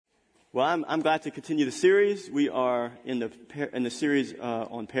Well, I'm glad to continue the series. We are in the series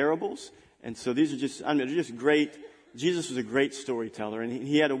on parables, and so these are they're just great. Jesus was a great storyteller, and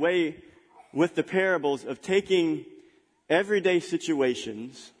he had a way with the parables of taking everyday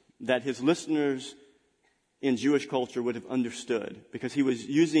situations that his listeners in Jewish culture would have understood, because he was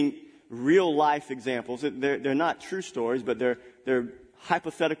using real life examples. They're not true stories, but they're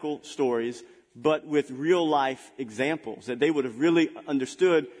hypothetical stories, but with real life examples that they would have really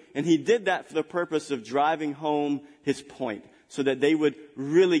understood. And he did that for the purpose of driving home his point, so that they would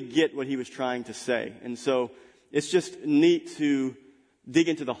really get what he was trying to say. And so it's just neat to dig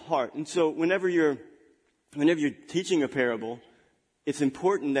into the heart. And so whenever you're teaching a parable, it's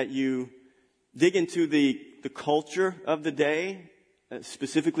important that you dig into the culture of the day,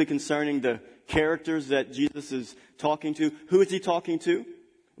 specifically concerning the characters that Jesus is talking to. Who is he talking to?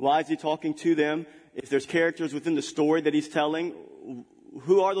 Why is he talking to them? If there's characters within the story that he's telling,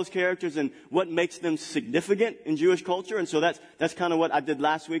 who are those characters and what makes them significant in Jewish culture? And so that's kind of what I did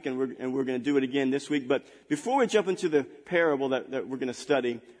last week, and we're going to do it again this week. But before we jump into the parable that we're going to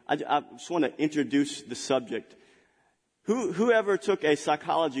study, I just want to introduce the subject. Whoever took a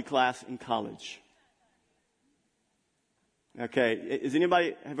psychology class in college? Okay, has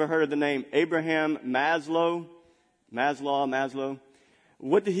anybody ever heard of the name Abraham Maslow? Maslow.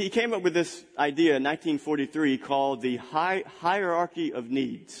 He came up with this idea in 1943 called the hierarchy of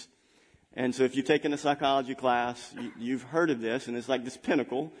needs. And so if you've taken a psychology class, you've heard of this, and it's like this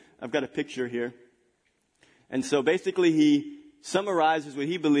pinnacle. I've got a picture here. And so basically he summarizes what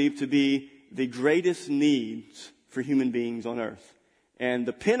he believed to be the greatest needs for human beings on earth. And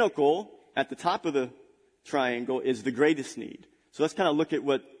the pinnacle at the top of the triangle is the greatest need. So let's kind of look at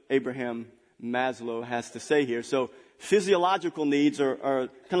what Abraham Maslow has to say here. So physiological needs are kind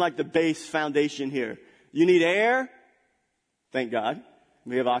of like the base foundation here. You need air. Thank God.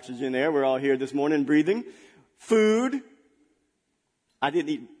 We have oxygen there. We're all here this morning breathing. Food. I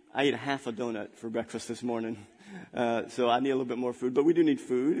ate half a donut for breakfast this morning. So I need a little bit more food. But we do need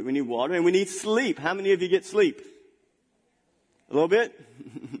food. We need water. And we need sleep. How many of you get sleep? A little bit?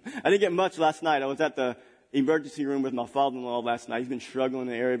 I didn't get much last night. I was at the emergency room with my father-in-law last night. He's been struggling in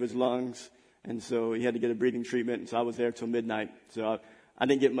the area of his lungs. And so he had to get a breathing treatment. And so I was there till midnight. So I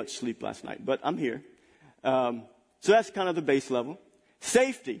didn't get much sleep last night. But I'm here. So that's kind of the base level.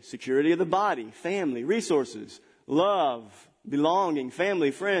 Safety, security of the body, family, resources, love, belonging, family,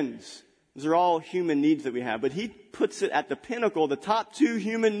 friends. Those are all human needs that we have. But he puts it at the pinnacle. The top two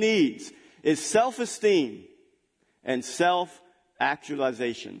human needs is self-esteem and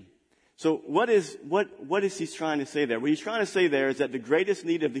self-actualization. So what is he trying to say there? What he's trying to say there is that the greatest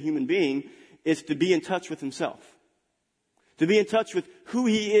need of the human being is to be in touch with himself. To be in touch with who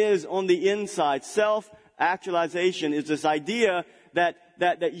he is on the inside. Self-actualization is this idea that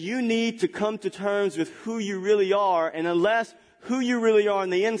you need to come to terms with who you really are, and unless who you really are on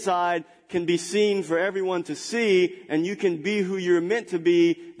the inside can be seen for everyone to see, and you can be who you're meant to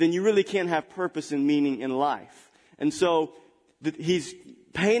be, then you really can't have purpose and meaning in life. And so he's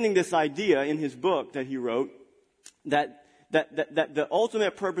painting this idea in his book that he wrote that the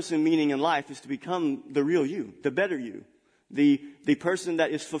ultimate purpose and meaning in life is to become the real you, the better you, the person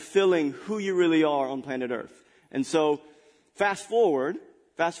that is fulfilling who you really are on planet Earth. And so fast forward,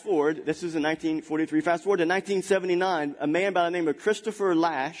 this is in 1943, fast forward to 1979, a man by the name of Christopher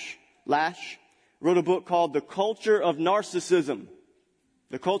Lasch wrote a book called The Culture of Narcissism.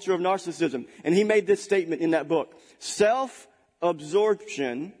 The Culture of Narcissism. And he made this statement in that book.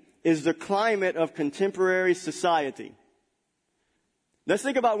 Self-absorption is the climate of contemporary society. Let's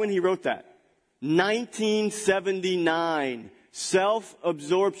think about when he wrote that. 1979.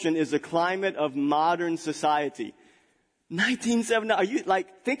 Self-absorption is the climate of modern society. 1979.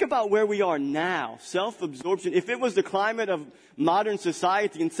 Think about where we are now. Self-absorption. If it was the climate of modern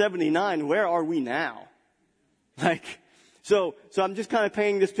society in 79, where are we now? So I'm just kind of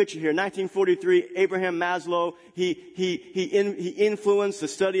painting this picture here. 1943, Abraham Maslow, he influenced the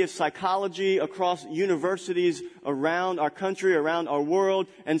study of psychology across universities around our country, around our world.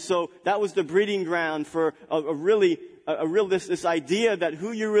 And so that was the breeding ground for this idea that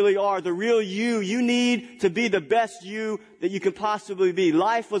who you really are, the real you need to be the best you that you can possibly be.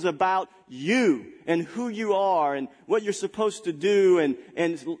 Life was about you and who you are and what you're supposed to do, and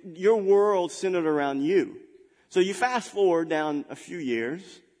your world centered around you. So you fast forward down a few years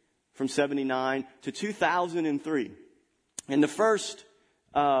from 79 to 2003. And the first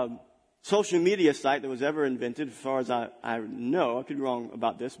social media site that was ever invented, as far as I know, I could be wrong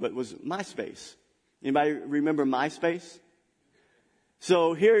about this, but was MySpace. Anybody remember MySpace?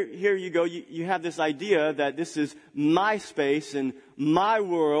 So here you go. You have this idea that this is my space and my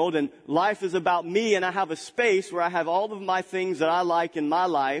world and life is about me, and I have a space where I have all of my things that I like in my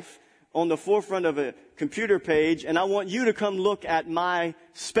life on the forefront of a computer page, and I want you to come look at my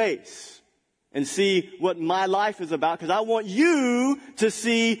space and see what my life is about, because I want you to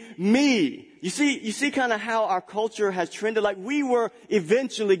see me. You see kind of how our culture has trended. Like, we were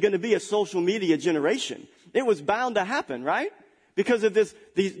eventually going to be a social media generation. It was bound to happen, right? Because of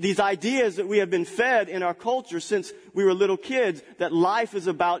these ideas that we have been fed in our culture since we were little kids, that life is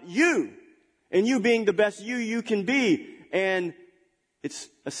about you and you being the best you can be. And it's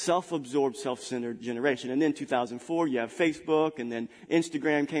a self-absorbed, self-centered generation. And then 2004, you have Facebook, and then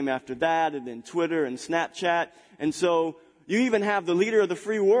Instagram came after that, and then Twitter and Snapchat. And so you even have the leader of the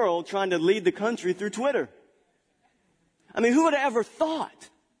free world trying to lead the country through Twitter. I mean, who would have ever thought?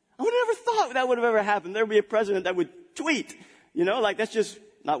 I would have never thought that would have ever happened. There would be a president that would tweet. You know, like, that's just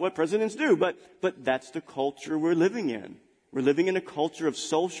not what presidents do. But that's the culture we're living in. We're living in a culture of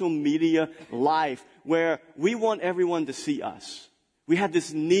social media life where we want everyone to see us. We have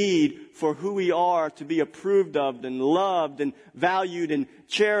this need for who we are to be approved of and loved and valued and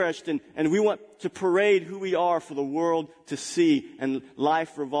cherished. And we want to parade who we are for the world to see. And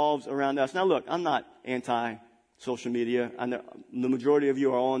life revolves around us. Now, look, I'm not anti-social media. I know the majority of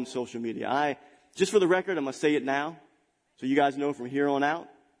you are on social media. Just for the record, I'm going to say it now, so you guys know from here on out,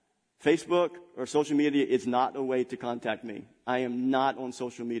 Facebook or social media is not a way to contact me. I am not on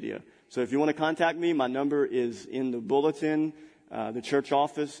social media. So if you want to contact me, my number is in the bulletin. The church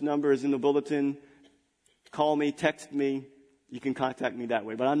office number is in the bulletin. Call me, text me. You can contact me that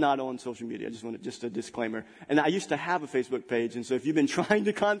way. But I'm not on social media. I just wanted just a disclaimer. And I used to have a Facebook page. And so if you've been trying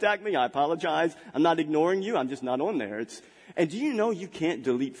to contact me, I apologize. I'm not ignoring you. I'm just not on there. And do you know you can't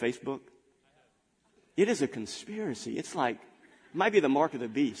delete Facebook? It is a conspiracy. It's like, it might be the mark of the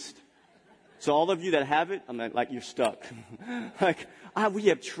beast. So all of you that have it, I'm like, you're stuck. We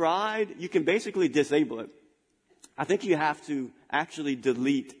have tried. You can basically disable it. I think you have to actually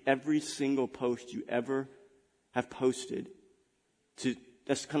delete every single post you ever have posted.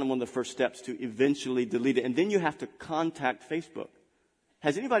 That's kind of one of the first steps to eventually delete it. And then you have to contact Facebook.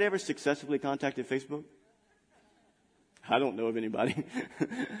 Has anybody ever successfully contacted Facebook? I don't know of anybody.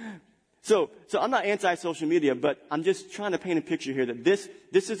 So I'm not anti-social media, but I'm just trying to paint a picture here that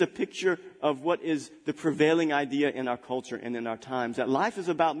this is a picture of what is the prevailing idea in our culture and in our times, that life is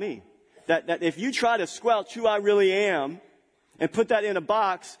about me. That if you try to squelch who I really am and put that in a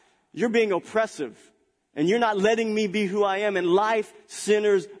box, you're being oppressive. And you're not letting me be who I am. And life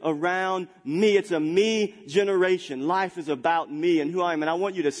centers around me. It's a me generation. Life is about me and who I am. And I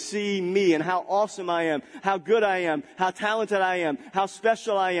want you to see me and how awesome I am, how good I am, how talented I am, how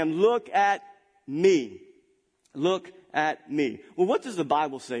special I am. Look at me. Look at me. Well, what does the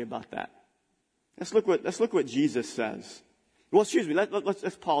Bible say about that? Let's look what Jesus says. Well, excuse me.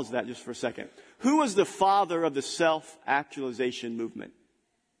 Let's pause that just for a second. Who was the father of the self-actualization movement?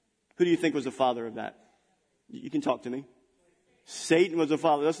 Who do you think was the father of that? You can talk to me. Satan was the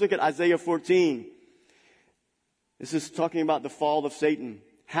father. Let's look at Isaiah 14. This is talking about the fall of Satan.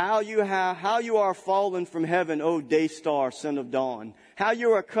 How you are fallen from heaven, O day star, son of dawn. How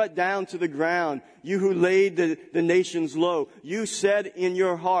you are cut down to the ground, you who laid the nations low. You said in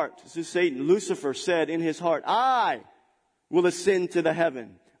your heart, this is Satan, Lucifer said in his heart, I will ascend to the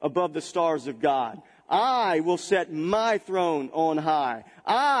heaven above the stars of God. I will set my throne on high.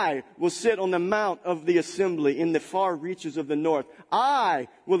 I will sit on the mount of the assembly in the far reaches of the north. I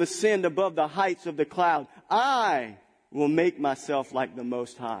will ascend above the heights of the cloud. I will make myself like the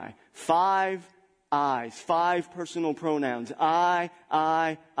Most High. 5 I's, 5 personal pronouns. I.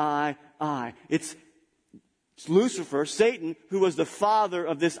 It's Lucifer, Satan, who was the father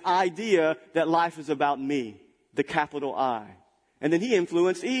of this idea that life is about me, the capital I. And then he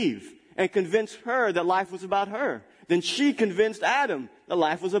influenced Eve and convinced her that life was about her. Then she convinced Adam that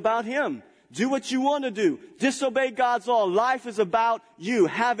life was about him. Do what you want to do. Disobey God's law. Life is about you.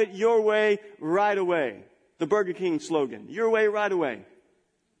 Have it your way right away. The Burger King slogan. Your way right away.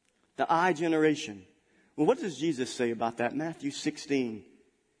 The I generation. Well, what does Jesus say about that? Matthew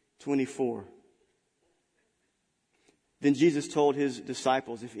 16:24. Then Jesus told his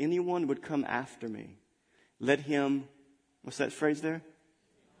disciples, if anyone would come after me, let him, what's that phrase there?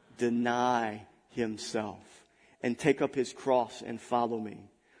 Deny himself and take up his cross and follow me.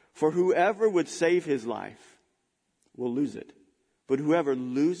 For whoever would save his life will lose it. But whoever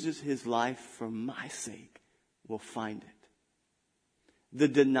loses his life for my sake will find it. The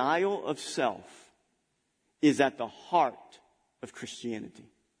denial of self is at the heart of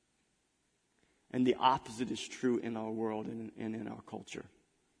Christianity. And the opposite is true in our world and in our culture.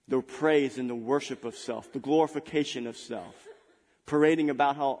 The praise and the worship of self, the glorification of self, parading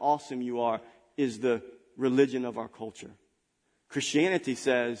about how awesome you are is the religion of our culture. Christianity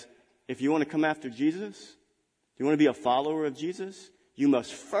says, if you want to come after Jesus, if you want to be a follower of Jesus, you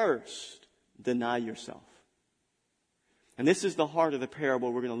must first deny yourself. And this is the heart of the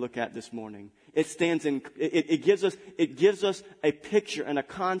parable we're going to look at this morning. It gives us a picture and a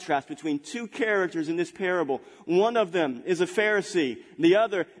contrast between two characters in this parable. One of them is a Pharisee. The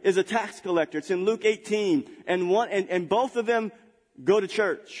other is a tax collector. It's in Luke 18. And both of them go to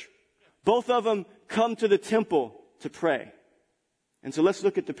church. Both of them come to the temple to pray. And so let's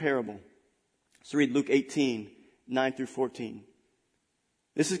look at the parable. Let's read Luke 18, 9 through 14.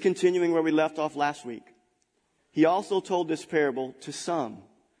 This is continuing where we left off last week. He also told this parable to some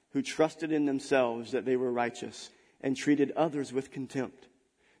who trusted in themselves that they were righteous and treated others with contempt.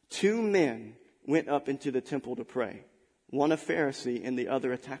 2 men went up into the temple to pray, one a Pharisee and the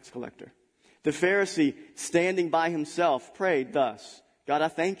other a tax collector. The Pharisee, standing by himself, prayed thus, God, I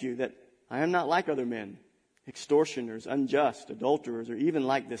thank you that I am not like other men, extortioners, unjust, adulterers, or even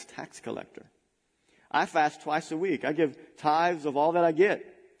like this tax collector. I fast twice a week. I give tithes of all that I get.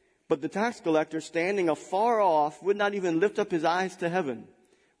 But the tax collector, standing afar off, would not even lift up his eyes to heaven,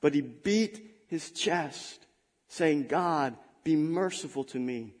 but he beat his chest, saying, God, be merciful to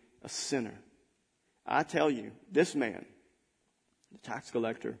me, a sinner. I tell you, this man, the tax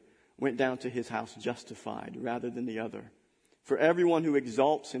collector, went down to his house justified rather than the other. For everyone who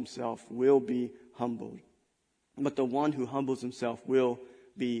exalts himself will be humbled, but the one who humbles himself will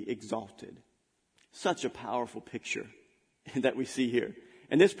be exalted. Such a powerful picture that we see here.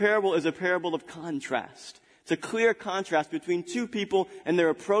 And this parable is a parable of contrast. It's a clear contrast between 2 people and their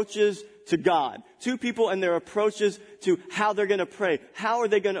approaches to God. 2 people and their approaches to how they're going to pray. How are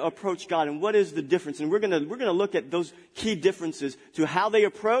they going to approach God? And what is the difference? And we're going to look at those key differences to how they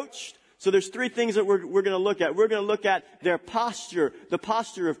approached. So there's 3 things that we're going to look at. We're going to look at their posture, the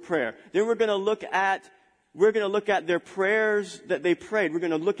posture of prayer. Then we're going to look at their prayers that they prayed. We're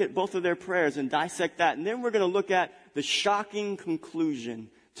going to look at both of their prayers and dissect that. And then we're going to look at the shocking conclusion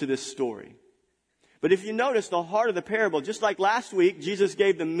to this story. But if you notice the heart of the parable, just like last week, Jesus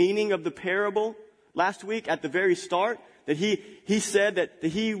gave the meaning of the parable last week at the very start, that he said that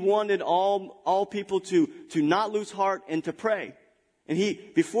he wanted all people to not lose heart and to pray. And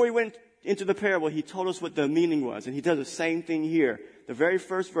before he went into the parable, he told us what the meaning was. And he does the same thing here. The very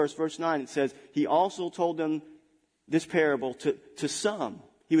first verse, verse 9, it says, he also told them this parable to some.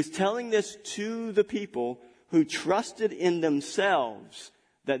 He was telling this to the people who trusted in themselves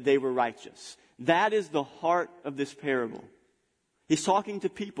that they were righteous. That is the heart of this parable. He's talking to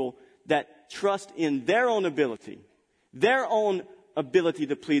people that trust in their own ability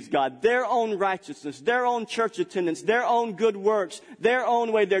to please God, their own righteousness, their own church attendance, their own good works, their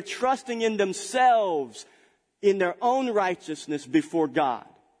own way. They're trusting in themselves, in their own righteousness before God.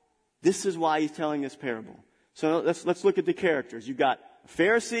 This is why he's telling this parable. So let's look at the characters. You've got a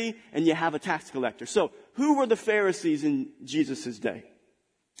Pharisee and you have a tax collector. So who were the Pharisees in Jesus' day?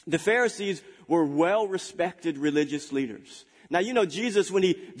 The Pharisees were well-respected religious leaders. Now, you know, Jesus, when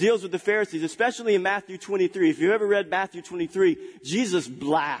he deals with the Pharisees, especially in Matthew 23, if you've ever read Matthew 23, Jesus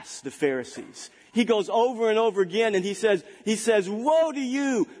blasts the Pharisees. He goes over and over again and he says, woe to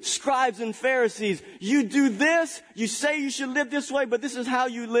you, scribes and Pharisees. You do this, you say you should live this way, but this is how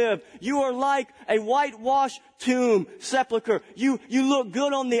you live. You are like a whitewashed tomb, sepulcher. You look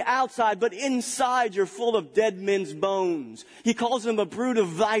good on the outside, but inside you're full of dead men's bones. He calls them a brood of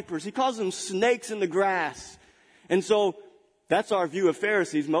vipers. He calls them snakes in the grass. And so that's our view of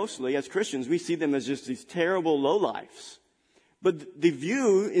Pharisees mostly. As Christians, we see them as just these terrible lowlifes. But the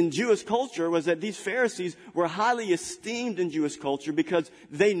view in Jewish culture was that these Pharisees were highly esteemed in Jewish culture because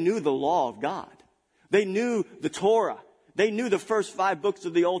they knew the law of God. They knew the Torah. They knew the first 5 books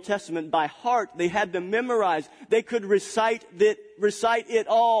of the Old Testament by heart. They had them memorized. They could recite it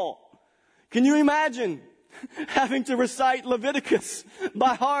all. Can you imagine having to recite Leviticus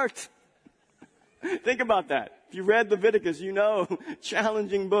by heart? Think about that. If you read Leviticus, you know,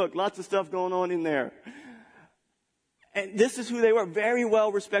 challenging book, lots of stuff going on in there. And this is who they were, very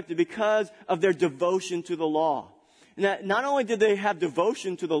well respected because of their devotion to the law. And not only did they have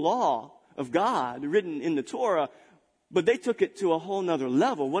devotion to the law of God written in the Torah, but they took it to a whole nother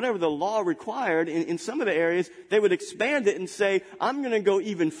level. Whatever the law required, in some of the areas, they would expand it and say, I'm going to go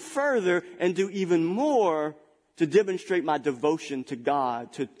even further and do even more to demonstrate my devotion to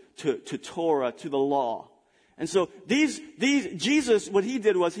God, to Torah, to the law. And so Jesus, what he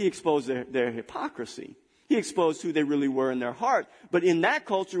did was he exposed their hypocrisy. He exposed who they really were in their heart. But in that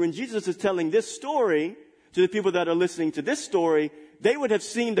culture, when Jesus is telling this story to the people that are listening to this story, they would have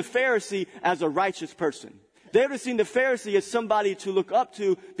seen the Pharisee as a righteous person. They would have seen the Pharisee as somebody to look up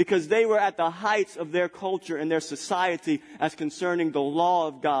to because they were at the heights of their culture and their society as concerning the law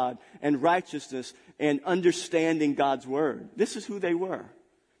of God and righteousness and understanding God's word. This is who they were.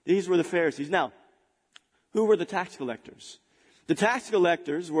 These were the Pharisees. Now, who were the tax collectors? The tax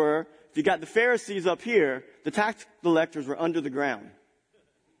collectors were, if you got the Pharisees up here, the tax collectors were under the ground.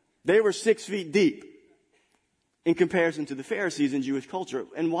 They were 6 feet deep in comparison to the Pharisees in Jewish culture.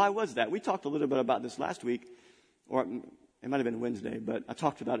 And why was that? We talked a little bit about this last week, or it might have been Wednesday, but I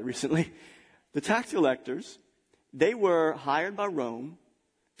talked about it recently. The tax collectors, they were hired by Rome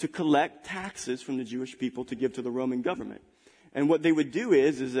to collect taxes from the Jewish people to give to the Roman government. And what they would do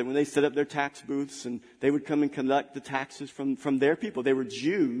is that when they set up their tax booths and they would come and collect the taxes from their people, they were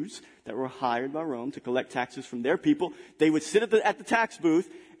Jews that were hired by Rome to collect taxes from their people. They would sit at the tax booth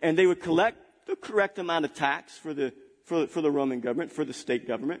and they would collect the correct amount of tax for the Roman government, for the state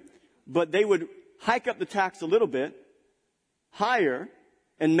government. But they would hike up the tax a little bit higher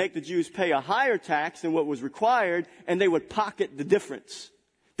and make the Jews pay a higher tax than what was required, and they would pocket the difference.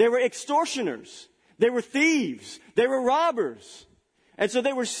 They were extortioners. They were thieves. They were robbers. And so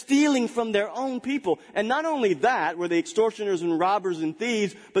they were stealing from their own people. And not only that were they extortioners and robbers and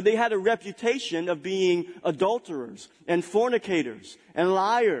thieves, but they had a reputation of being adulterers and fornicators and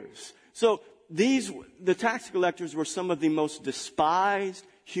liars. So the tax collectors were some of the most despised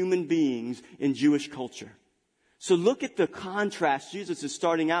human beings in Jewish culture. So look at the contrast Jesus is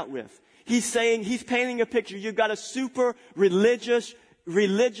starting out with. He's painting a picture. You've got a super religious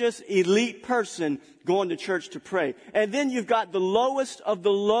elite person going to church to pray. And then you've got the lowest of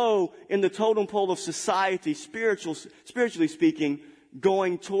the low in the totem pole of society, spiritually speaking,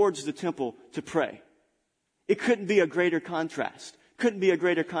 going towards the temple to pray. It couldn't be a greater contrast.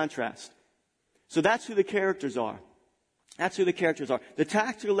 So that's who the characters are. The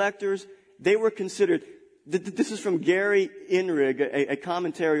tax collectors, they were considered, this is from Gary Inrig, a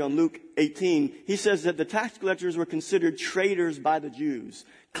commentary on Luke 18. He says that the tax collectors were considered traitors by the Jews,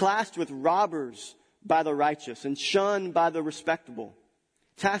 classed with robbers by the righteous, and shunned by the respectable.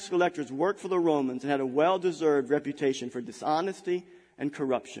 Tax collectors worked for the Romans and had a well-deserved reputation for dishonesty and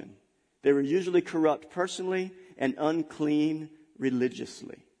corruption. They were usually corrupt personally and unclean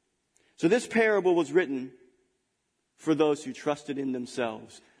religiously. So this parable was written for those who trusted in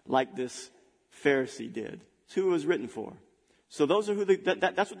themselves, like this Pharisee did. It's who it was written for. So those are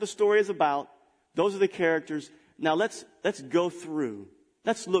that's what the story is about. Those are the characters. Now let's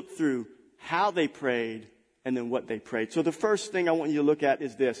look through how they prayed and then what they prayed. So the first thing I want you to look at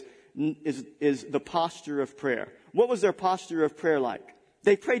is this, is the posture of prayer. What was their posture of prayer like?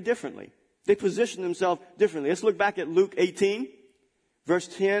 They prayed differently. They positioned themselves differently. Let's look back at Luke 18, verse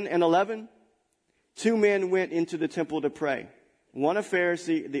 10 and 11. 2 men went into the temple to pray. One a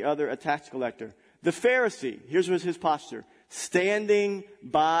Pharisee, the other a tax collector. The Pharisee, here's his posture, standing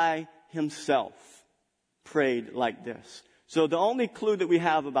by himself, prayed like this. So the only clue that we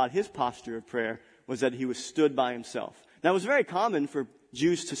have about his posture of prayer was that he was stood by himself. Now it was very common for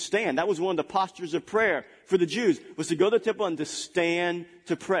Jews to stand. That was one of the postures of prayer for the Jews, was to go to the temple and to stand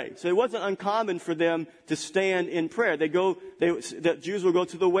to pray. So it wasn't uncommon for them to stand in prayer. The Jews will go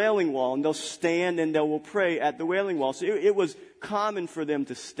to the Wailing Wall and they'll stand and they will pray at the Wailing Wall. So it was common for them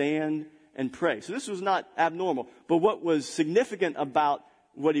to stand and pray. So this was not abnormal. But what was significant about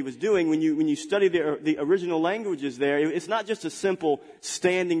what he was doing, when you study the original languages there, it's not just a simple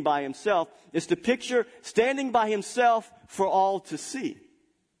standing by himself. It's to picture standing by himself for all to see.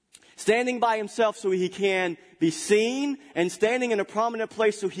 Standing by himself so he can be seen, and standing in a prominent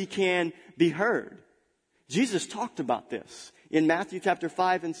place so he can be heard. Jesus talked about this in Matthew chapter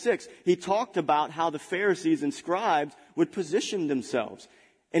 5 and 6. He talked about how the Pharisees and scribes would position themselves.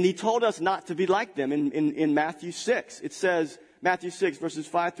 And he told us not to be like them in Matthew 6. It says, Matthew 6, verses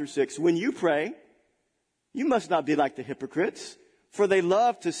 5 through 6. When you pray, you must not be like the hypocrites, for they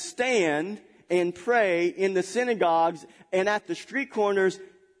love to stand and pray in the synagogues and at the street corners,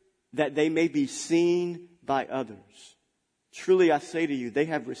 that they may be seen by others. Truly I say to you, they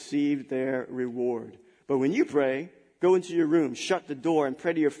have received their reward. But when you pray, go into your room, shut the door, and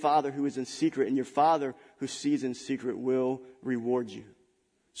pray to your Father who is in secret, and your Father who sees in secret will reward you.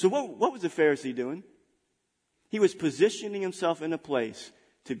 So what was the Pharisee doing? He was positioning himself in a place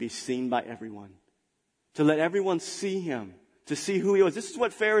to be seen by everyone, to let everyone see him, to see who he was. This is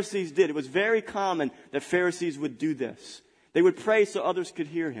what Pharisees did. It was very common that Pharisees would do this. They would pray so others could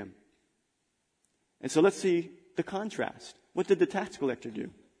hear him. And so let's see the contrast. What did the tax collector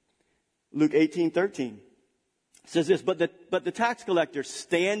do? Luke 18:13. It says this, but the tax collector,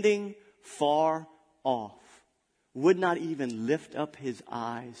 standing far off, would not even lift up his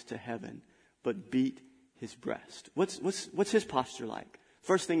eyes to heaven, but beat his breast. What's his posture like?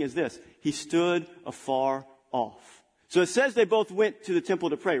 First thing is this. He stood afar off. So it says they both went to the temple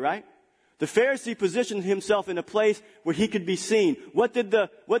to pray, right? The Pharisee positioned himself in a place where he could be seen. What did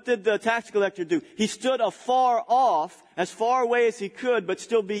the tax collector do? He stood afar off, as far away as he could, but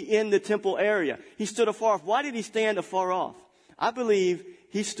still be in the temple area. He stood afar off. Why did he stand afar off? I believe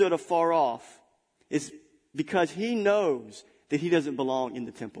he stood afar off is because he knows that he doesn't belong in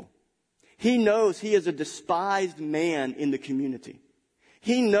the temple. He knows he is a despised man in the community.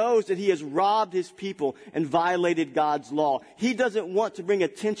 He knows that he has robbed his people and violated God's law. He doesn't want to bring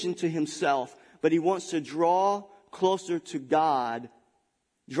attention to himself, but he wants to draw closer to God.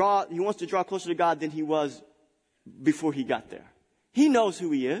 He wants to draw closer to God than he was before he got there. He knows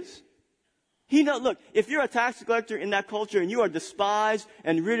who he is. Look, if you're a tax collector in that culture and you are despised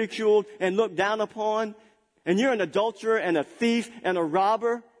and ridiculed and looked down upon, and you're an adulterer and a thief and a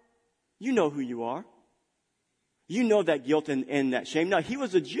robber, you know who you are. You know that guilt and that shame. Now, he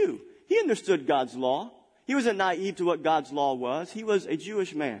was a Jew. He understood God's law. He wasn't naive to what God's law was. He was a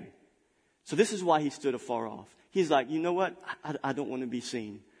Jewish man. So this is why he stood afar off. He's like, you know what? I don't want to be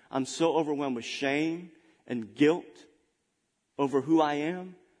seen. I'm so overwhelmed with shame and guilt over who I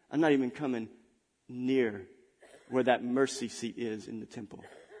am. I'm not even coming near where that mercy seat is in the temple.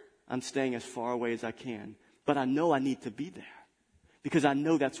 I'm staying as far away as I can. But I know I need to be there because I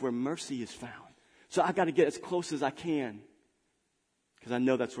know that's where mercy is found. So I got to get as close as I can because I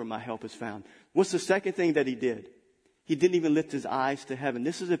know that's where my help is found. What's the second thing that he did? He didn't even lift his eyes to heaven.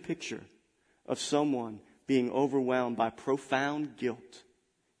 This is a picture of someone being overwhelmed by profound guilt,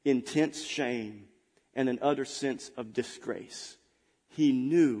 intense shame, and an utter sense of disgrace. He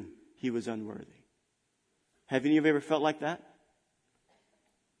knew he was unworthy. Have any of you ever felt like that?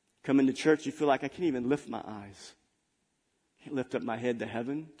 Come into church, you feel like I can't even lift my eyes. I can't lift up my head to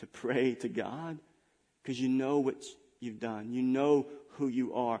heaven to pray to God. Because you know what you've done. You know who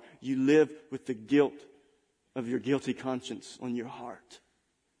you are. You live with the guilt of your guilty conscience on your heart.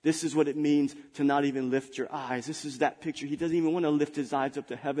 This is what it means to not even lift your eyes. This is that picture. He doesn't even want to lift his eyes up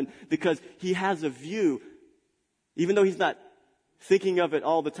to heaven because he has a view. Even though he's not thinking of it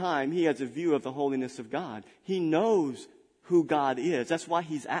all the time, he has a view of the holiness of God. He knows who God is. That's why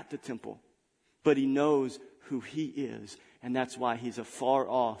he's at the temple. But he knows who he is. And that's why he's afar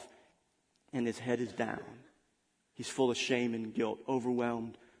off. And his head is down. He's full of shame and guilt,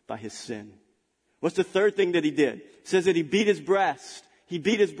 overwhelmed by his sin. What's the third thing that he did? It says that he beat his breast. He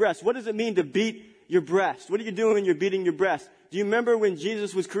beat his breast. What does it mean to beat your breast? What are you doing when you're beating your breast? Do you remember when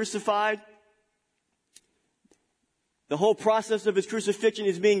Jesus was crucified? The whole process of his crucifixion,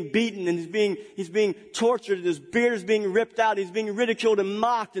 he's being beaten and he's being tortured. His beard is being ripped out. He's being ridiculed and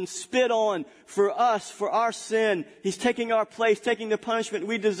mocked and spit on for us, for our sin. He's taking our place, taking the punishment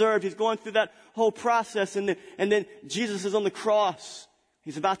we deserved. He's going through that whole process. And then Jesus is on the cross.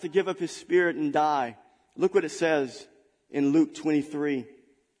 He's about to give up his spirit and die. Look what it says in Luke 23,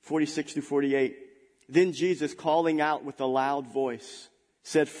 46 through 48. Then Jesus, calling out with a loud voice,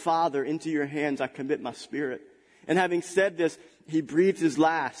 said, Father, into your hands I commit my spirit. And having said this, he breathed his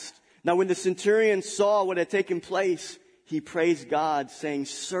last. Now when the centurion saw what had taken place, he praised God, saying,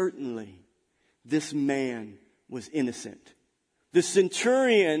 certainly this man was innocent. The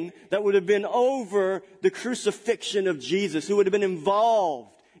centurion that would have been over the crucifixion of Jesus, who would have been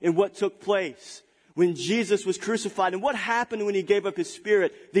involved in what took place when Jesus was crucified. And what happened when he gave up his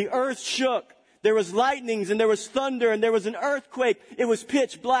spirit? The earth shook. There was lightnings and there was thunder and there was an earthquake. It was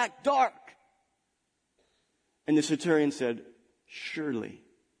pitch black dark. And the centurion said, surely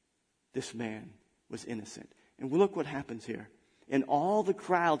this man was innocent. And look what happens here. And all the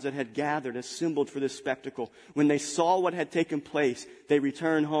crowds that had gathered, assembled for this spectacle, when they saw what had taken place, they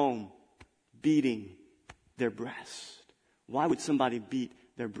returned home beating their breast. Why would somebody beat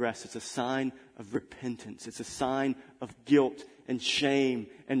their breast? It's a sign of repentance. It's a sign of guilt and shame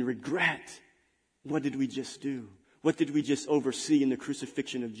and regret. What did we just do? What did we just oversee in the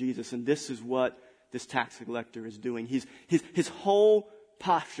crucifixion of Jesus? And this is what this tax collector is doing. His whole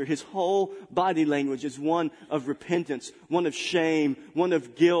posture, his whole body language is one of repentance, one of shame, one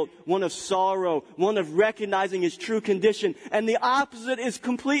of guilt, one of sorrow, one of recognizing his true condition. And the opposite is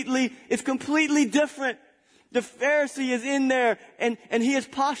completely different. The Pharisee is in there and he is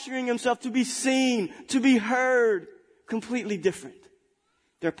posturing himself to be seen, to be heard. Completely different.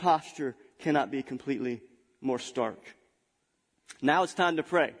 Their posture cannot be completely more stark. Now it's time to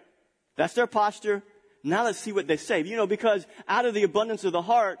pray. That's their posture. Now let's see what they say. Because out of the abundance of the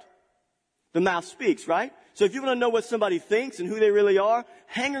heart, The mouth speaks, right? So if you want to know what somebody thinks and who they really are,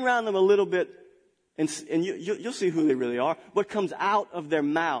 hang around them a little bit and you'll see who they really are. What comes out of their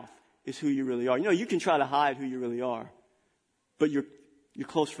mouth is who you really are. You know, you can try to hide who you really are, but your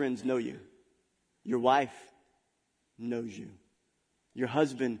close friends know you. Your wife knows you. Your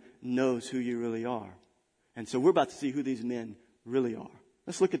husband knows who you really are. And so we're about to see who these men really are.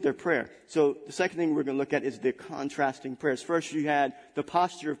 Let's look at their prayer. So the second thing we're going to look at is the contrasting prayers. First you had the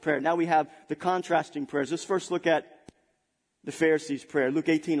posture of prayer. Now we have the contrasting prayers. Let's first look at the Pharisees' prayer. Luke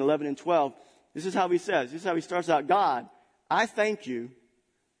 18:11 and 12. This is how he says. This is how he starts out. God, I thank you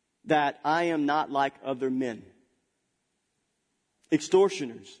that I am not like other men.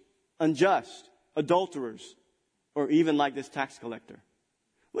 Extortioners, unjust, adulterers, or even like this tax collector.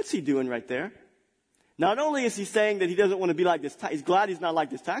 What's he doing right there? Not only is he saying that he doesn't want to be like this, he's glad he's not like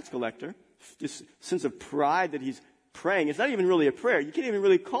this tax collector. This sense of pride that he's praying. It's not even really a prayer. You can't even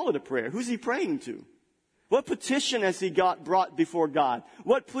really call it a prayer. Who's he praying to? What petition has he brought before God?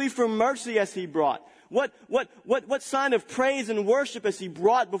 What plea for mercy has he brought? What sign of praise and worship has he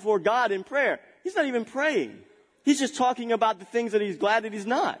brought before God in prayer? He's not even praying. He's just talking about the things that he's glad that he's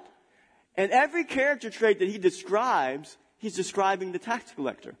not. And every character trait that he describes, he's describing the tax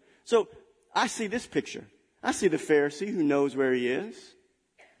collector. So I see this picture. I see the Pharisee who knows where he is,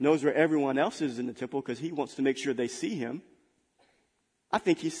 knows where everyone else is in the temple because he wants to make sure they see him. I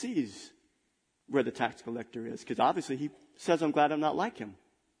think he sees where the tax collector is because obviously he says, I'm glad I'm not like him.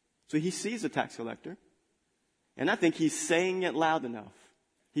 So he sees the tax collector. And I think he's saying it loud enough.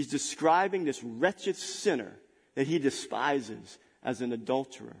 He's describing this wretched sinner that he despises as an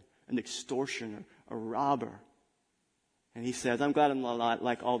adulterer, an extortioner, a robber. And he says, I'm glad I'm not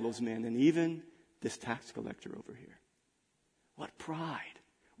like all those men and even this tax collector over here. What pride.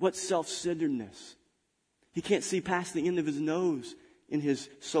 What self-centeredness. He can't see past the end of his nose in his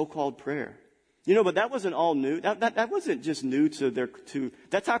so-called prayer. You know, but that wasn't all new. That wasn't just new to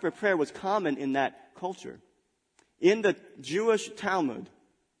that type of prayer was common in that culture. In the Jewish Talmud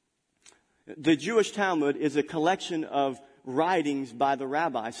is a collection of writings by the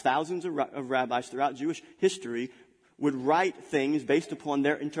rabbis. Thousands of rabbis throughout Jewish history would write things based upon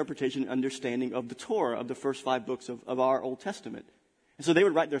their interpretation and understanding of the Torah, of the first 5 books of our Old Testament. And so they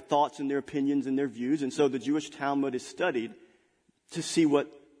would write their thoughts and their opinions and their views. And so the Jewish Talmud is studied to see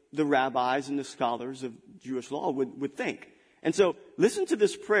what the rabbis and the scholars of Jewish law would think. And so listen to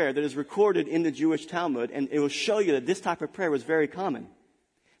this prayer that is recorded in the Jewish Talmud, and it will show you that this type of prayer was very common.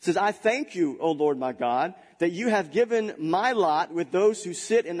 It says, I thank you, O Lord my God, that you have given my lot with those who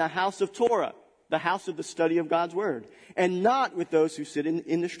sit in the house of Torah, the house of the study of God's word, and not with those who sit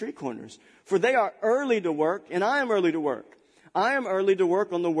in the street corners. For they are early to work, and I am early to work. I am early to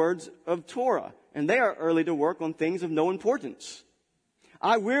work on the words of Torah, and they are early to work on things of no importance.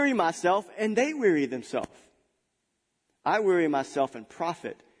 I weary myself, and they weary themselves. I weary myself and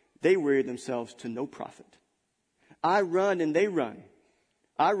profit. They weary themselves to no profit. I run, and they run.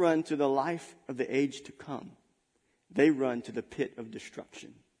 I run to the life of the age to come. They run to the pit of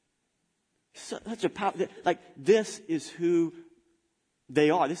destruction. Such a power, like this is who they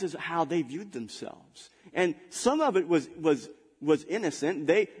are. This is how they viewed themselves. And some of it was innocent.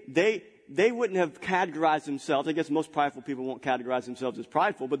 They wouldn't have categorized themselves. I guess most prideful people won't categorize themselves as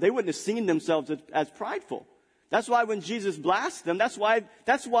prideful, but they wouldn't have seen themselves as prideful. That's why when Jesus blasted them, that's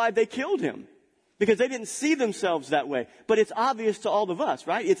why they killed him. Because they didn't see themselves that way. But it's obvious to all of us,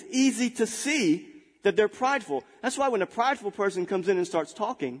 right? It's easy to see that they're prideful. That's why when a prideful person comes in and starts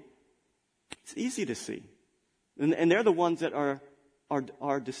talking, it's easy to see. And they're the ones that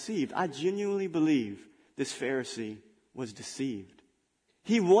are deceived. I genuinely believe this Pharisee was deceived.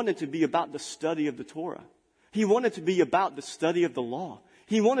 He wanted to be about the study of the Torah. He wanted to be about the study of the law.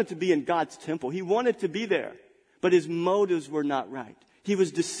 He wanted to be in God's temple. He wanted to be there. But his motives were not right. He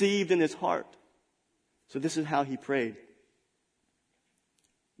was deceived in his heart. So this is how he prayed.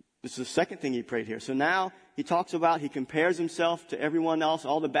 This is the second thing he prayed here. So now he compares himself to everyone else,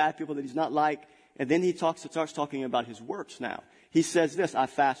 all the bad people that he's not like. And then he starts talking about his works now. He says this, I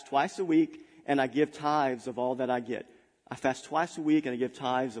fast twice a week and I give tithes of all that I get. I fast twice a week and I give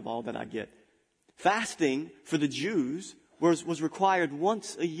tithes of all that I get. Fasting for the Jews was required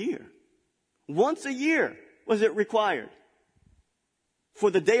once a year. Once a year was it required. For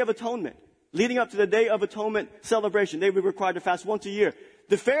the Day of Atonement. Leading up to the Day of Atonement celebration, they were required to fast once a year.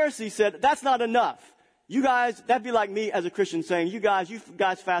 The Pharisees said, that's not enough. You guys, that'd be like me as a Christian saying, you guys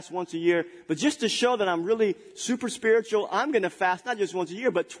fast once a year. But just to show that I'm really super spiritual, I'm going to fast not just once a year,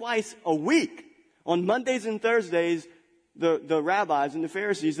 but twice a week. On Mondays and Thursdays, the rabbis and the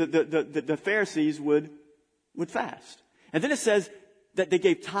Pharisees, the Pharisees would fast. And then it says, that they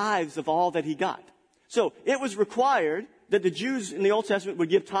gave tithes of all that he got. So it was required that the Jews in the Old Testament would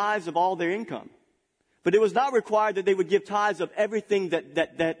give tithes of all their income. But it was not required that they would give tithes of everything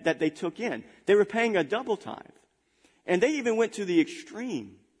that they took in. They were paying a double tithe. And they even went to the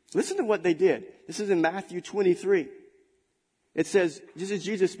extreme. Listen to what they did. This is in Matthew 23. It says, this is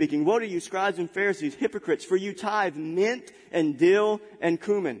Jesus speaking, "Woe to you, scribes and Pharisees, hypocrites, for you tithe mint and dill and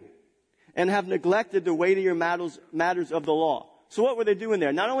cumin, and have neglected the weightier matters of the law." So what were they doing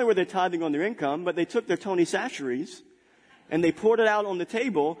there? Not only were they tithing on their income, but they took their Tony Chachere's and they poured it out on the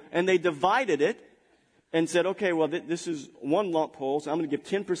table and they divided it and said, okay, well, this is one lump whole, so I'm going to give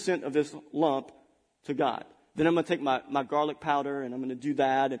 10% of this lump to God. Then I'm going to take my garlic powder and I'm going to do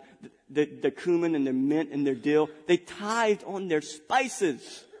that. And the cumin and the mint and their dill. They tithed on their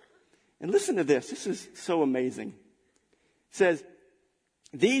spices. And listen to this. This is so amazing. It says,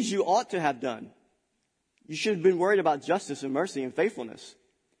 "These you ought to have done. You should have been worried about justice and mercy and faithfulness.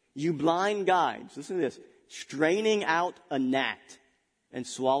 You blind guides." Listen to this. "Straining out a gnat and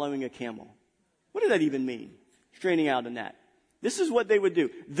swallowing a camel." What does that even mean? Straining out a gnat. This is what they would do.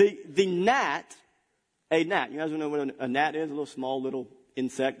 The gnat, a gnat. You guys know what a gnat is? A little small little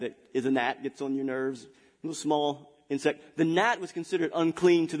insect that is a gnat, gets on your nerves. A little small insect. The gnat was considered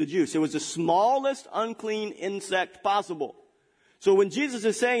unclean to the Jews. It was the smallest unclean insect possible. So when Jesus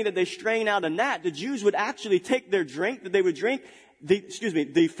is saying that they strain out a gnat, the Jews would actually take their drink that they would drink.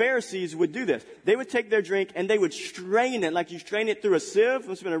 The Pharisees would do this. They would take their drink and they would strain it like you strain it through a sieve.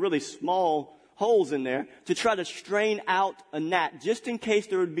 There's been a really small holes in there to try to strain out a gnat, just in case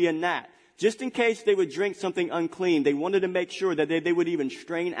there would be a gnat. Just in case they would drink something unclean. They wanted to make sure that they would even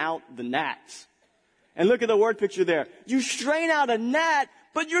strain out the gnats. And look at the word picture there. You strain out a gnat,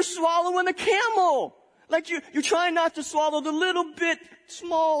 but you're swallowing a camel. Like you're trying not to swallow the little bit,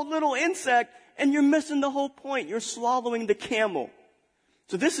 small little insect, and you're missing the whole point. You're swallowing the camel.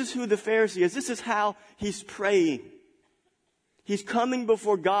 So this is who the Pharisee is. This is how he's praying. He's coming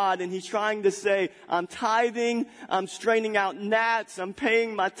before God and he's trying to say, I'm tithing, I'm straining out gnats, I'm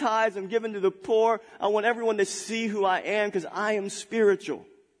paying my tithes, I'm giving to the poor. I want everyone to see who I am because I am spiritual.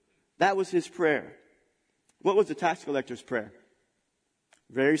 That was his prayer. What was the tax collector's prayer?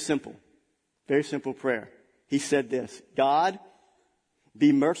 Very simple. Very simple prayer. He said this, "God,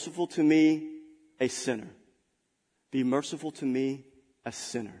 be merciful to me, a sinner." Be merciful to me, a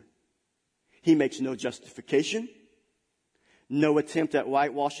sinner. He makes no justification. No attempt at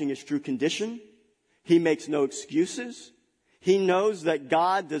whitewashing his true condition. He makes no excuses. He knows that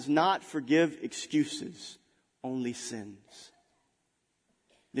God does not forgive excuses, only sins.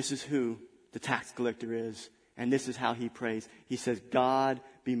 This is who the tax collector is, and this is how he prays. He says, "God,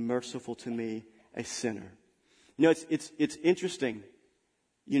 be merciful to me, a sinner." You know, it's interesting.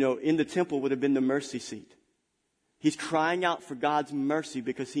 You know, in the temple would have been the mercy seat. He's crying out for God's mercy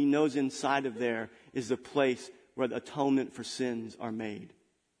because he knows inside of there is the place where the atonement for sins are made.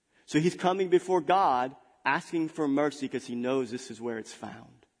 So he's coming before God asking for mercy because he knows this is where it's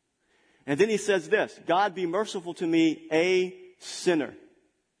found. And then he says this, "God, be merciful to me, a sinner."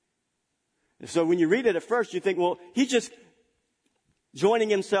 And so when you read it at first, you think, well, he's just joining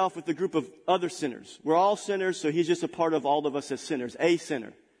himself with the group of other sinners. We're all sinners, so he's just a part of all of us as sinners, a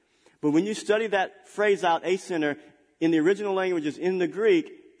sinner. But when you study that phrase out, a sinner, in the original languages, in the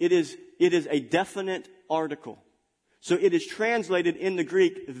Greek, it is a definite article. So it is translated in the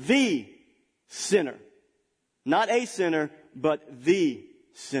Greek, the sinner. Not a sinner, but the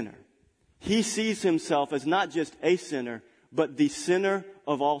sinner. He sees himself as not just a sinner, but the sinner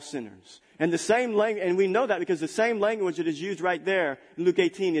of all sinners. And the same language, and we know that because the same language that is used right there in Luke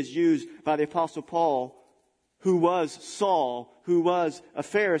 18 is used by the Apostle Paul, who was Saul, who was a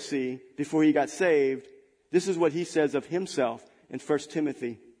Pharisee before he got saved. This is what he says of himself in 1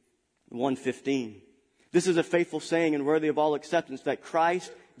 Timothy 1:15. "This is a faithful saying and worthy of all acceptance, that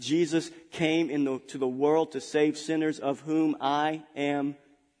Christ Jesus came into the world to save sinners, of whom I am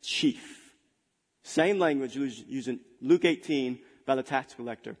chief." Same language used in Luke 18 by the tax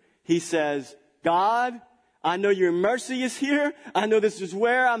collector. He says, "God, I know your mercy is here. I know this is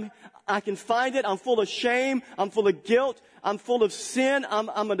where I can find it. I'm full of shame. I'm full of guilt. I'm full of sin.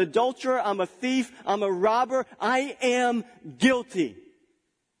 I'm an adulterer. I'm a thief. I'm a robber. I am guilty.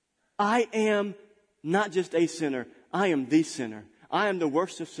 I am not just a sinner. I am the sinner. I am the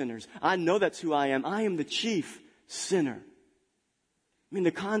worst of sinners. I know that's who I am. I am the chief sinner." I mean,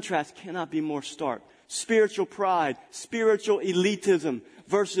 the contrast cannot be more stark. Spiritual pride, spiritual elitism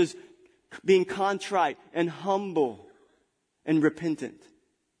versus being contrite and humble and repentant.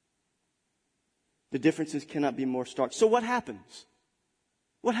 The differences cannot be more stark. So what happens?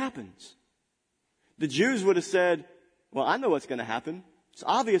 What happens? The Jews would have said, Well, I know what's going to happen. It's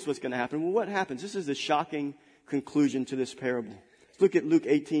obvious what's going to happen. Well, what happens? This is the shocking conclusion to this parable. Let's look at Luke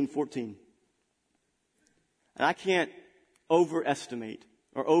 18:14. And I can't overestimate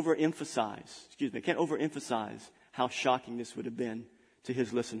or overemphasize how shocking this would have been to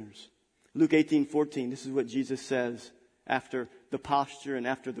his listeners. Luke 18:14, this is what Jesus says after the posture and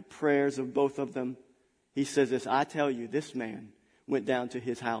after the prayers of both of them. He says this, I tell you, this man went down to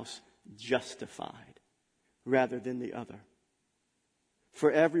his house justified rather than the other.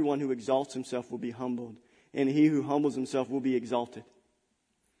 For everyone who exalts himself will be humbled, and he who humbles himself will be exalted.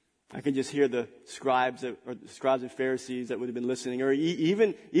 I can just hear the scribes and Pharisees that would have been listening, or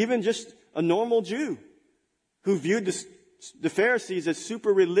even just a normal Jew who viewed the Pharisees as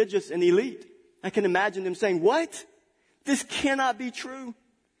super religious and elite. I can imagine them saying, what? This cannot be true.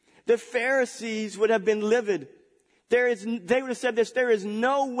 The Pharisees would have been livid. They would have said this, there is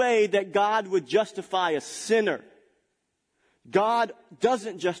no way that God would justify a sinner. God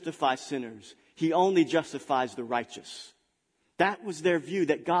doesn't justify sinners. He only justifies the righteous. That was their view,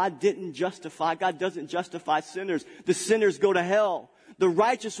 that God doesn't justify sinners. The sinners go to hell. The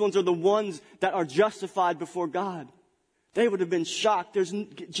righteous ones are the ones that are justified before God. They would have been shocked.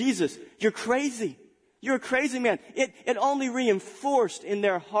 Jesus, you're crazy. You're a crazy man. It only reinforced in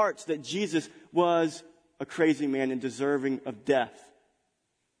their hearts that Jesus was a crazy man and deserving of death.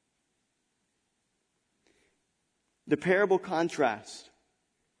 The parable contrasts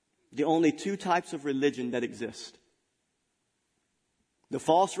the only two types of religion that exist. The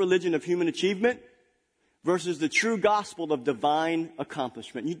false religion of human achievement versus the true gospel of divine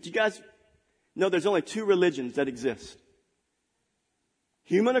accomplishment. You guys know there's only two religions that exist.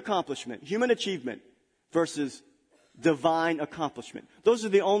 Human accomplishment, human achievement versus divine accomplishment. Those are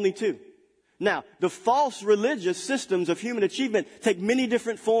the only two. Now, the false religious systems of human achievement take many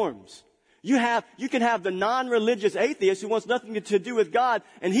different forms. You can have the non-religious atheist who wants nothing to do with God,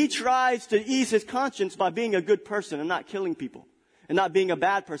 and he tries to ease his conscience by being a good person and not killing people, and not being a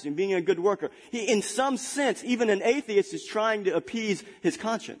bad person, being a good worker. In some sense, even an atheist is trying to appease his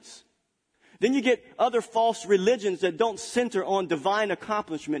conscience. Then you get other false religions that don't center on divine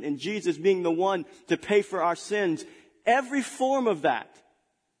accomplishment and Jesus being the one to pay for our sins. Every form of that,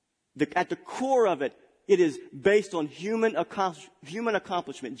 at the core of it, it is based on human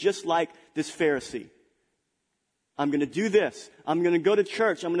accomplishment, just like this Pharisee. I'm going to do this. I'm going to go to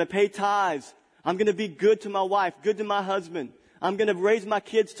church. I'm going to pay tithes. I'm going to be good to my wife, good to my husband. I'm going to raise my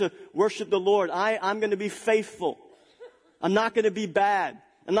kids to worship the Lord. I'm going to be faithful. I'm not going to be bad.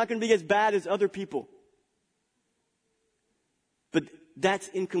 I'm not going to be as bad as other people. But that's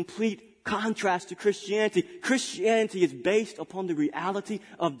in complete contrast to Christianity. Christianity is based upon the reality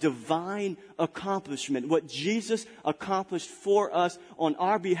of divine accomplishment. What Jesus accomplished for us on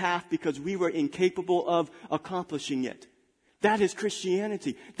our behalf because we were incapable of accomplishing it. That is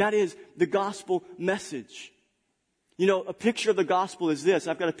Christianity. That is the gospel message. You know, a picture of the gospel is this.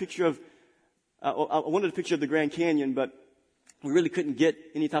 I've got a picture of, I wanted a picture of the Grand Canyon, but we really couldn't get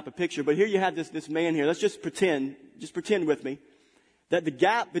any type of picture. But here you have this man here. Let's just pretend with me, that the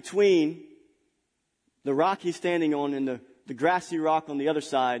gap between the rock he's standing on and the grassy rock on the other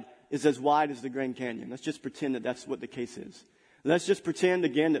side is as wide as the Grand Canyon. Let's just pretend that that's what the case is. Let's just pretend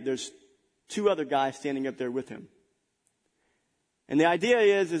again that there's two other guys standing up there with him. And the idea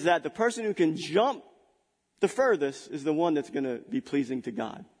is that the person who can jump the furthest is the one that's going to be pleasing to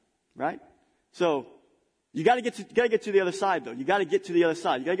God, right? So you got to get to the other side, though. You got to get to the other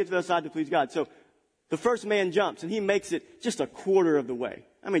side. You got to get to the other side to please God. So the first man jumps, and he makes it just a quarter of the way.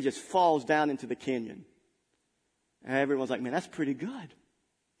 I mean, just falls down into the canyon. And everyone's like, man, that's pretty good.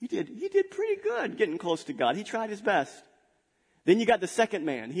 He did pretty good getting close to God. He tried his best. Then you got the second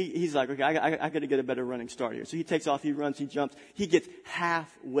man. He's like, okay, I got to get a better running start here. So he takes off, he runs, he jumps. He gets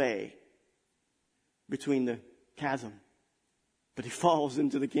halfway between the chasm. But he falls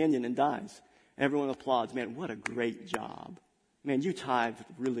into the canyon and dies. Everyone applauds. Man, what a great job. Man, you tithed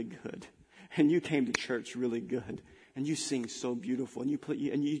really good. And you came to church really good. And you sing so beautiful. And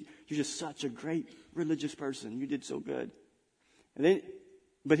you're just such a great religious person. You did so good.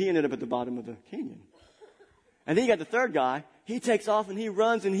 But he ended up at the bottom of the canyon. And then you got the third guy. He takes off and he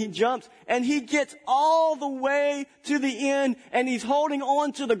runs and he jumps. And he gets all the way to the end. And he's holding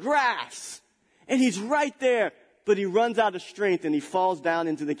on to the grass. And he's right there. But he runs out of strength and he falls down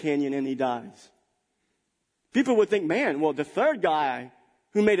into the canyon and he dies. People would think, man, well, the third guy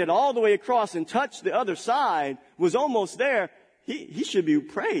who made it all the way across and touched the other side was almost there. He should be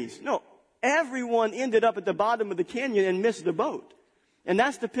praised. No, everyone ended up at the bottom of the canyon and missed the boat. And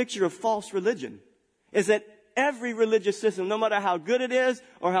that's the picture of false religion, is that every religious system, no matter how good it is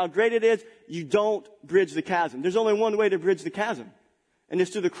or how great it is, you don't bridge the chasm. There's only one way to bridge the chasm. And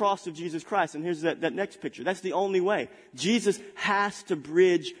it's through the cross of Jesus Christ. And here's that next picture. That's the only way. Jesus has to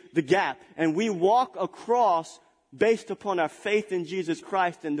bridge the gap. And we walk across based upon our faith in Jesus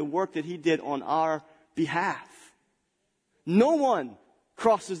Christ and the work that He did on our behalf. No one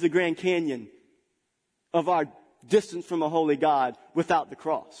crosses the Grand Canyon of our distance from a holy God without the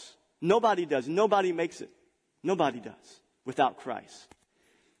cross. Nobody does. Nobody makes it. Nobody does without Christ.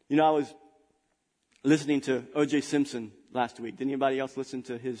 You know, I was listening to O.J. Simpson last week. Did anybody else listen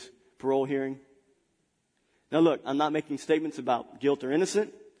to his parole hearing? Now look, I'm not making statements about guilt or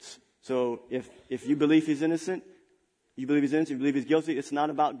innocence. So if you believe he's innocent, you believe he's innocent, you believe he's guilty, it's not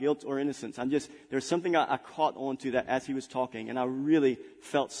about guilt or innocence. There's something I caught on to that as he was talking, and I really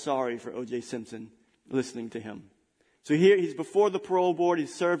felt sorry for O.J. Simpson listening to him. So here he's before the parole board.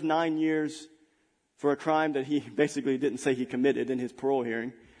 He's served 9 years for a crime that he basically didn't say he committed in his parole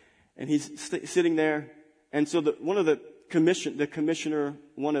hearing. And he's sitting there. And so the commissioner,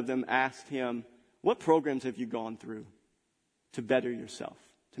 one of them asked him, what programs have you gone through to better yourself,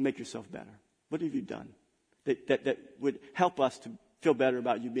 to make yourself better? What have you done that would help us to feel better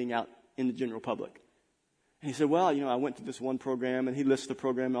about you being out in the general public? And he said, well, I went to this one program, and he lists the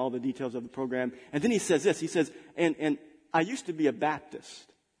program and all the details of the program. And then he says this, he says, and I used to be a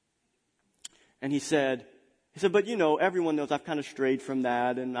Baptist. And he said, but everyone knows I've kind of strayed from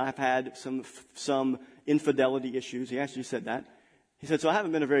that, and I've had some infidelity issues. He actually said that. He said, so I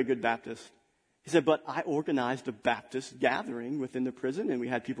haven't been a very good Baptist. He said, but I organized a Baptist gathering within the prison, and we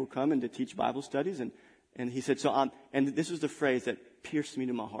had people come in to teach Bible studies. And he said, and this was the phrase that pierced me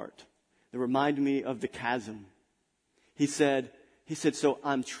to my heart, that reminded me of the chasm. He said, so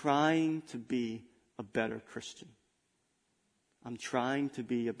I'm trying to be a better Christian. I'm trying to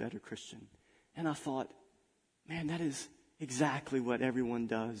be a better Christian. And I thought, man, that is exactly what everyone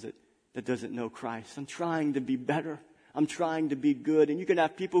does that doesn't know Christ. I'm trying to be better. I'm trying to be good. And you can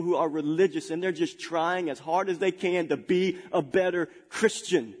have people who are religious and they're just trying as hard as they can to be a better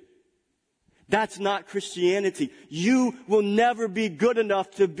Christian. That's not Christianity. You will never be good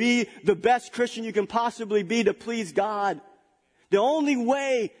enough to be the best Christian you can possibly be to please God. The only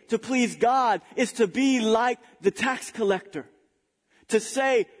way to please God is to be like the tax collector. To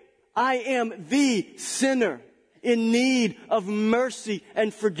say, I am the sinner in need of mercy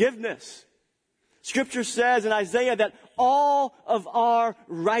and forgiveness. Scripture says in Isaiah that all of our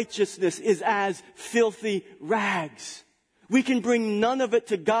righteousness is as filthy rags. We can bring none of it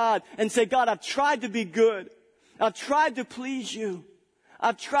to God and say, God, I've tried to be good. I've tried to please you.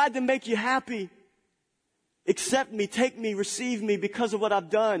 I've tried to make you happy. Accept me, take me, receive me because of what I've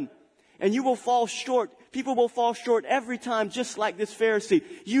done. And you will fall short. People will fall short every time, just like this Pharisee.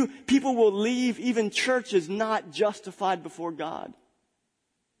 People will leave even churches not justified before God.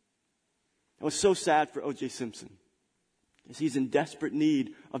 It was so sad for O.J. Simpson, as he's in desperate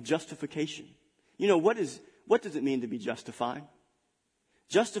need of justification. What does it mean to be justified?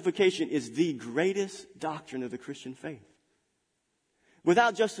 Justification is the greatest doctrine of the Christian faith.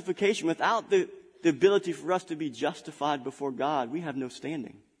 Without justification, without the ability for us to be justified before God, we have no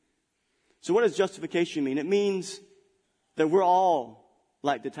standing. So what does justification mean? It means that we're all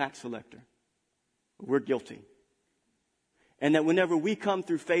like the tax collector. We're guilty. And that whenever we come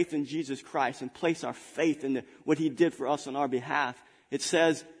through faith in Jesus Christ and place our faith in what He did for us on our behalf, it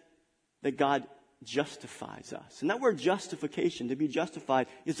says that God justifies us. And that word justification, to be justified,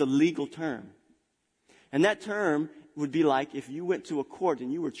 is a legal term. And that term would be like if you went to a court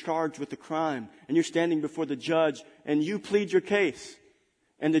and you were charged with a crime and you're standing before the judge and you plead your case.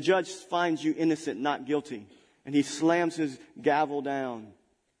 And the judge finds you innocent, not guilty. And he slams his gavel down.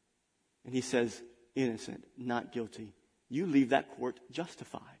 And he says, innocent, not guilty. You leave that court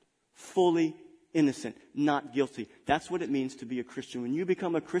justified. Fully innocent, not guilty. That's what it means to be a Christian. When you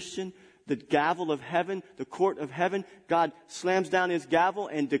become a Christian, the gavel of heaven, the court of heaven, God slams down His gavel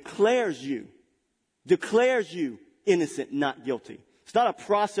and declares you innocent, not guilty. It's not a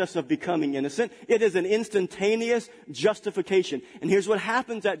process of becoming innocent. It is an instantaneous justification. And here's what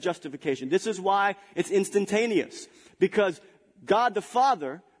happens at justification. This is why it's instantaneous. Because God the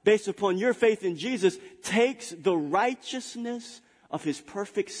Father, based upon your faith in Jesus, takes the righteousness of His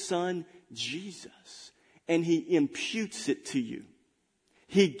perfect Son, Jesus, and He imputes it to you.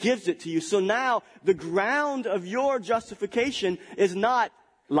 He gives it to you. So now the ground of your justification is not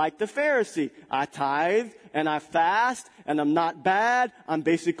like the Pharisee. I tithe and I fast and I'm not bad. I'm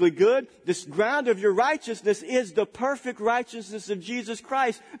basically good. This ground of your righteousness is the perfect righteousness of Jesus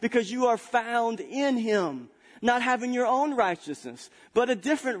Christ because you are found in Him. Not having your own righteousness, but a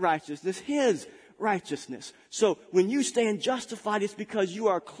different righteousness, His righteousness. So when you stand justified, it's because you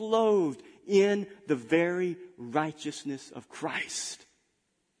are clothed in the very righteousness of Christ.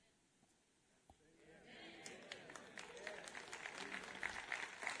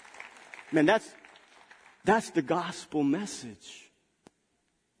 Man, that's the gospel message.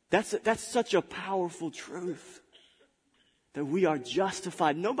 That's such a powerful truth. That we are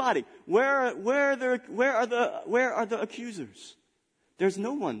justified. Nobody. Where are the accusers? There's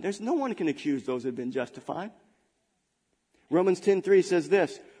no one. There's no one can accuse those who have been justified. Romans 10:3 says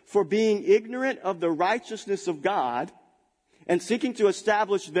this, for being ignorant of the righteousness of God and seeking to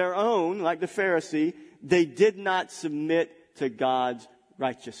establish their own, like the Pharisee, they did not submit to God's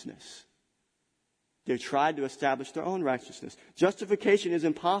righteousness. They tried to establish their own righteousness. Justification is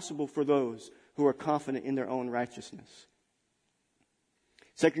impossible for those who are confident in their own righteousness.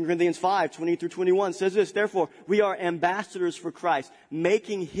 2 Corinthians 5:20-21 says this, therefore, we are ambassadors for Christ,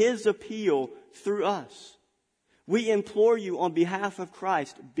 making his appeal through us. We implore you on behalf of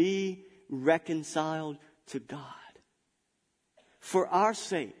Christ, be reconciled to God. For our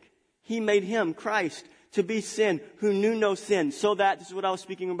sake, he made him, Christ, to be sin who knew no sin, so that, this is what I was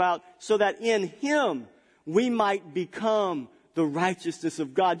speaking about, so that in him we might become the righteousness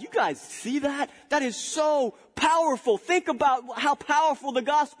of God. You guys see that? That is so powerful. Think about how powerful the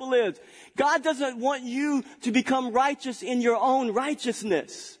gospel is. God doesn't want you to become righteous in your own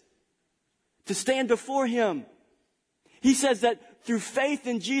righteousness, to stand before him. He says that through faith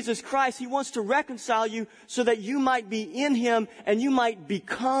in Jesus Christ, he wants to reconcile you so that you might be in him and you might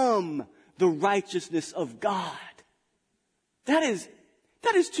become the righteousness of God. That is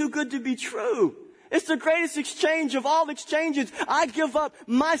too good to be true. It's the greatest exchange of all exchanges. I give up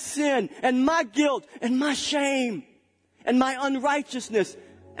my sin and my guilt and my shame and my unrighteousness.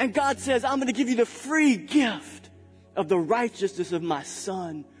 And God says, I'm going to give you the free gift of the righteousness of my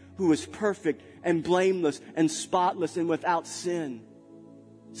Son, who is perfect and blameless and spotless and without sin.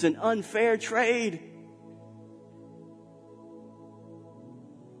 It's an unfair trade.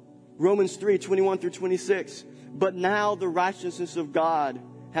 Romans 3:21-26. But now the righteousness of God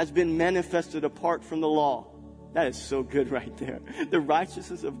has been manifested apart from the law. That is so good right there. The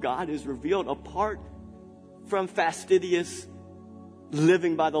righteousness of God is revealed apart from fastidious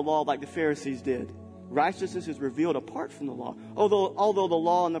living by the law like the Pharisees did. Righteousness is revealed apart from the law, although the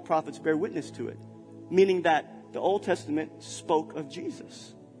law and the prophets bear witness to it, meaning that the Old Testament spoke of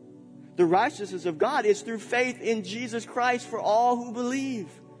Jesus. The righteousness of God is through faith in Jesus Christ for all who believe.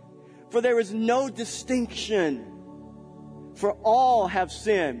 For there is no distinction. For all have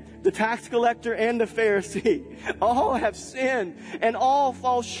sinned. The tax collector and the Pharisee. All have sinned and all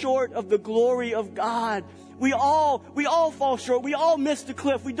fall short of the glory of God. We all fall short. We all miss the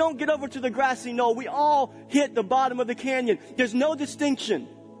cliff. We don't get over to the grassy knoll. We all hit the bottom of the canyon. There's no distinction.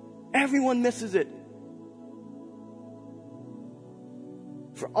 Everyone misses it.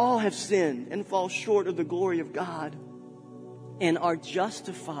 For all have sinned and fall short of the glory of God and are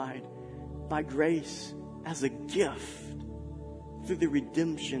justified by grace as a gift through the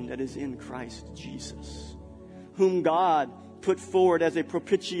redemption that is in Christ Jesus, whom God put forward as a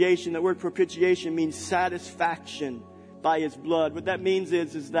propitiation. The word propitiation means satisfaction by his blood. What that means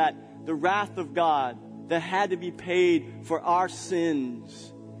is that the wrath of God that had to be paid for our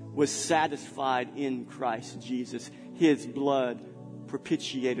sins was satisfied in Christ Jesus. His blood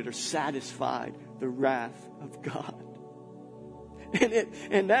propitiated or satisfied the wrath of God.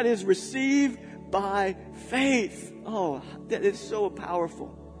 And that is received by faith. Oh, that is so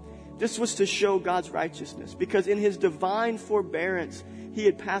powerful. This was to show God's righteousness, because in his divine forbearance, he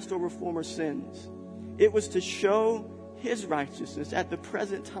had passed over former sins. It was to show his righteousness at the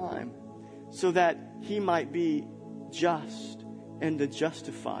present time, so that he might be just and the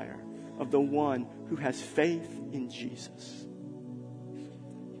justifier of the one who has faith in Jesus.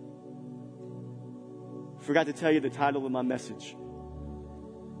 Forgot to tell you the title of my message.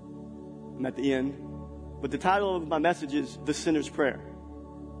 I'm at the end. But the title of my message is The Sinner's Prayer.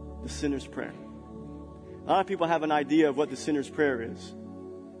 The Sinner's Prayer. A lot of people have an idea of what the Sinner's Prayer is.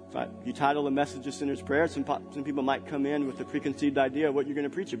 If you title a message The Sinner's Prayer, some people might come in with a preconceived idea of what you're going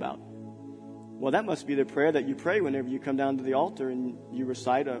to preach about. Well, that must be the prayer that you pray whenever you come down to the altar and you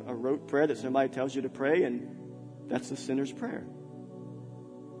recite a rote prayer that somebody tells you to pray, and that's the Sinner's Prayer.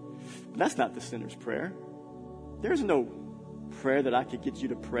 But that's not the Sinner's Prayer. There's no prayer that I could get you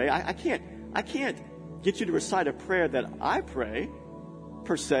to pray. I can't get you to recite a prayer that I pray,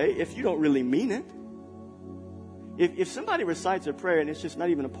 per se, if you don't really mean it. If somebody recites a prayer and it's just not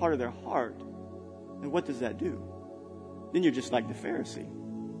even a part of their heart, then what does that do? Then you're just like the Pharisee.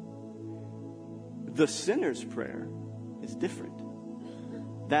 The sinner's prayer is different.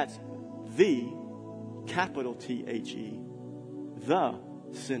 That's the capital T-H-E, the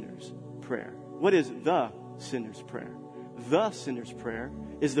sinner's prayer. What is the sinner's prayer? The sinner's prayer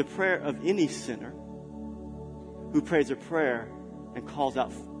is the prayer of any sinner who prays a prayer and calls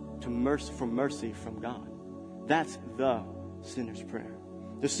out for mercy from God. That's the sinner's prayer.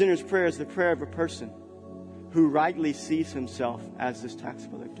 The sinner's prayer is the prayer of a person who rightly sees himself as this tax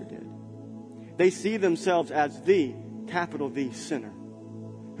collector did. They see themselves as the, capital V, sinner,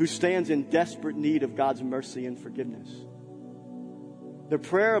 who stands in desperate need of God's mercy and forgiveness. The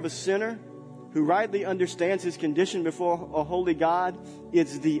prayer of a sinner who rightly understands his condition before a holy God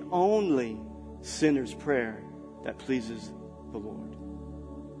is the only sinner's prayer that pleases the Lord.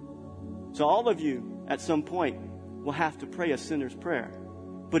 So all of you, at some point, will have to pray a sinner's prayer.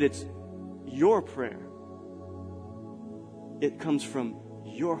 But it's your prayer. It comes from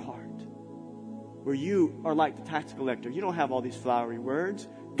your heart, where you are like the tax collector. You don't have all these flowery words.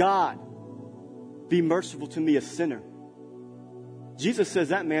 God, be merciful to me, a sinner. Jesus says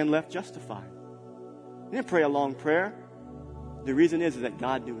that man left justified. He didn't pray a long prayer. The reason is that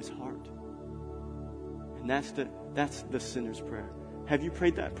God knew his heart. And that's the sinner's prayer. Have you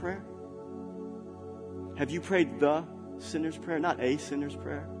prayed that prayer? Have you prayed the sinner's prayer? Not a sinner's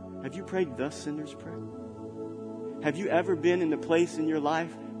prayer. Have you prayed the sinner's prayer? Have you ever been in the place in your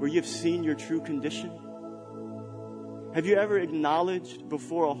life where you've seen your true condition? Have you ever acknowledged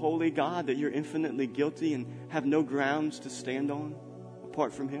before a holy God that you're infinitely guilty and have no grounds to stand on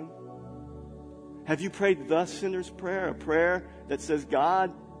apart from Him? Have you prayed the sinner's prayer, a prayer that says,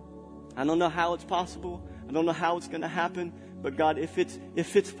 God, I don't know how it's possible. I don't know how it's going to happen. But God, if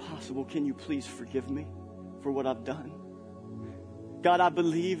it's possible, can you please forgive me for what I've done? God, I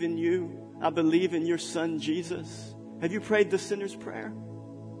believe in you. I believe in your Son, Jesus. Have you prayed the sinner's prayer?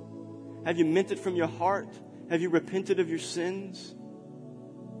 Have you meant it from your heart? Have you repented of your sins?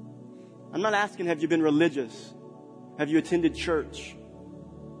 I'm not asking, have you been religious? Have you attended church?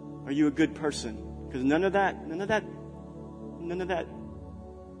 Are you a good person? Because none of that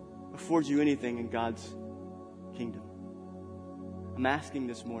affords you anything in God's kingdom. I'm asking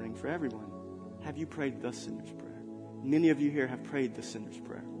this morning for everyone, have you prayed the sinner's prayer? Many of you here have prayed the sinner's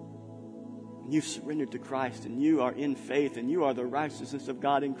prayer. And you've surrendered to Christ, and you are in faith, and you are the righteousness of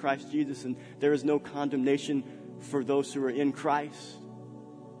God in Christ Jesus, and there is no condemnation for those who are in Christ,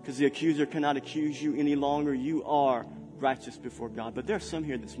 because the accuser cannot accuse you any longer. You are righteous before God. But there are some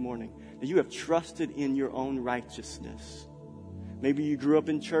here this morning that you have trusted in your own righteousness. Maybe you grew up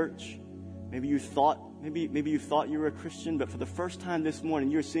in church. Maybe you thought you were a Christian, but for the first time this morning,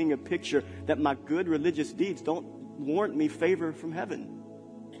 you're seeing a picture that my good religious deeds don't warrant me favor from heaven.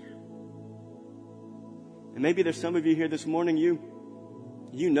 And maybe there's some of you here this morning, you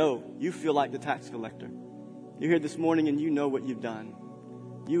feel like the tax collector. You're here this morning and you know what you've done.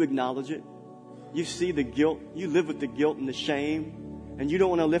 You acknowledge it. You see the guilt. You live with the guilt and the shame. And you don't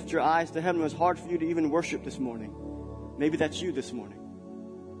want to lift your eyes to heaven. It was hard for you to even worship this morning. Maybe that's you this morning.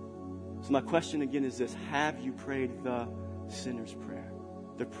 So my question again is this: have you prayed the sinner's prayer?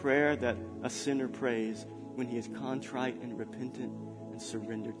 The prayer that a sinner prays when he is contrite and repentant and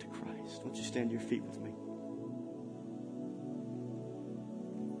surrendered to Christ. Won't you stand to your feet with me?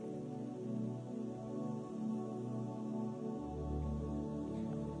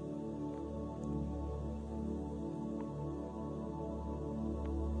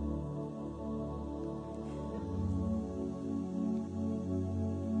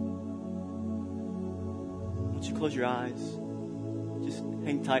 Close your eyes. Just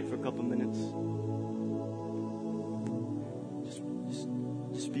hang tight for a couple minutes.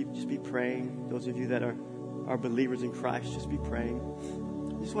 Just be praying. Those of you that are believers in Christ, just be praying.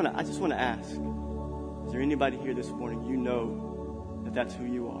 I just want to ask: is there anybody here this morning you know that that's who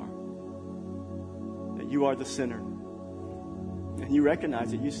you are? That you are the sinner, and you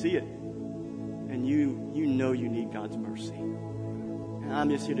recognize it, you see it, and you know you need God's mercy. I'm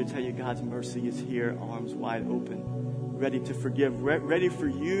just here to tell you God's mercy is here, arms wide open, ready to forgive, ready for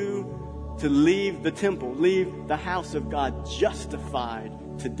you to leave the temple, leave the house of God justified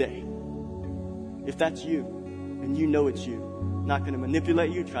today. If that's you, and you know it's you, I'm not going to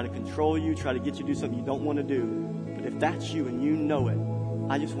manipulate you, try to control you, try to get you to do something you don't want to do. But if that's you and you know it,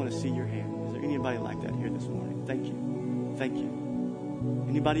 I just want to see your hand. Is there anybody like that here this morning? Thank you. Thank you.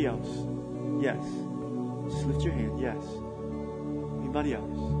 Anybody else? Yes. Just lift your hand. Yes. Anybody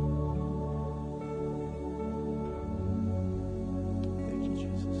else? Thank you,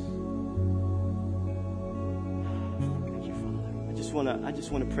 Jesus. Thank you, Father. I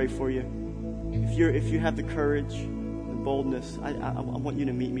just want to pray for you. If you have the courage, the boldness, I want you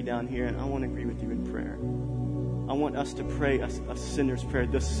to meet me down here, and I want to agree with you in prayer. I want us to pray a sinner's prayer,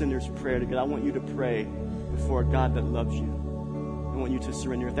 the sinner's prayer to God. I want you to pray before a God that loves you. I want you to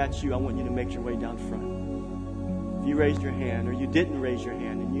surrender. If that's you, I want you to make your way down front. If you raised your hand or you didn't raise your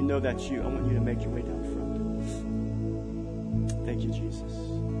hand and you know that's you, I want you to make your way down front. Thank you, Jesus.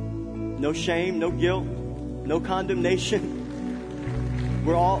 No shame, no guilt, no condemnation.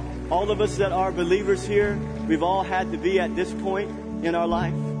 We're all of us that are believers here, we've all had to be at this point in our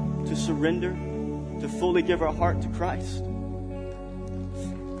life to surrender, to fully give our heart to Christ.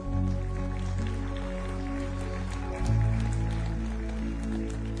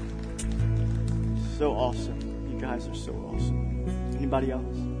 So awesome. You guys are so awesome. Anybody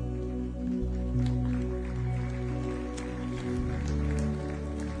else?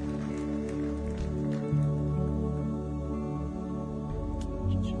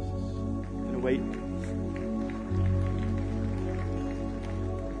 Thank you, Jesus. I'm gonna wait.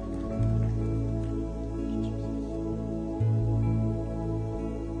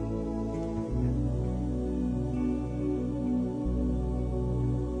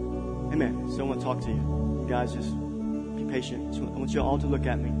 Amen. So I want to talk to you. You guys, just be patient. I want you all to look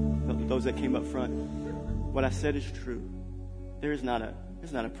at me. Those that came up front. What I said is true. There's not a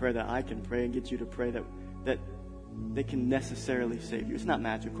prayer that I can pray and get you to pray that they can necessarily save you. It's not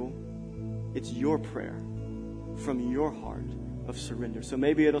magical. It's your prayer from your heart of surrender. So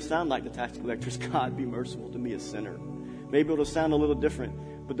maybe it'll sound like the tax collector's, God, be merciful to me, a sinner. Maybe it'll sound a little different.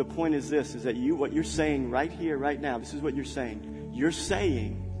 But the point is this, is that what you're saying right here, right now, this is what you're saying. You're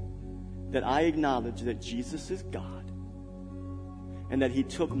saying that I acknowledge that Jesus is God and that He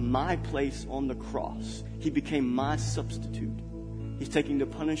took my place on the cross. He became my substitute. He's taking the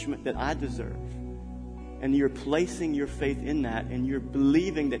punishment that I deserve. And you're placing your faith in that, and you're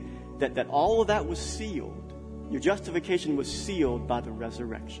believing that all of that was sealed. Your justification was sealed by the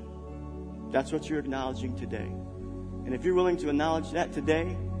resurrection. That's what you're acknowledging today. And if you're willing to acknowledge that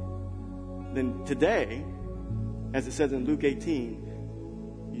today, then today, as it says in Luke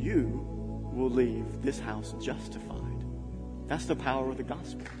 18, you will leave this house justified. That's the power of the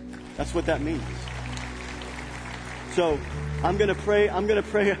gospel. That's what that means. So I'm going to pray a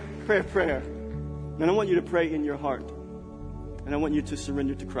prayer. And I want you to pray in your heart. And I want you to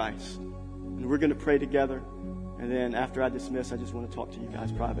surrender to Christ. And we're going to pray together. And then after I dismiss, I just want to talk to you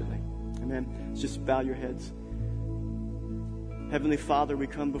guys privately. Amen. Let's just bow your heads. Heavenly Father, we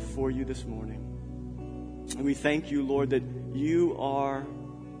come before you this morning. And we thank you, Lord, that you are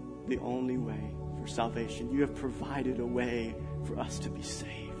the only way for salvation. You have provided a way for us to be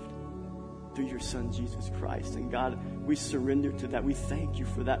saved through your Son, Jesus Christ. And God, we surrender to that. We thank you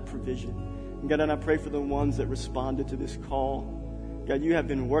for that provision. And God, and I pray for the ones that responded to this call. God, you have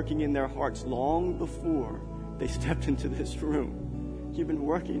been working in their hearts long before they stepped into this room. You've been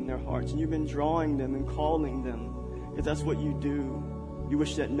working in their hearts, and you've been drawing them and calling them, because that's what you do. You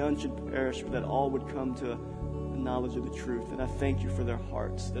wish that none should perish, but that all would come to knowledge of the truth. And I thank you for their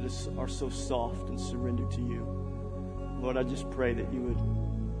hearts that are so soft and surrendered to you. Lord, I just pray that you would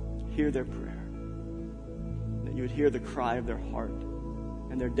hear their prayer, that you would hear the cry of their heart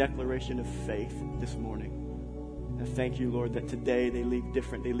and their declaration of faith this morning. And I thank you, Lord, that today they leave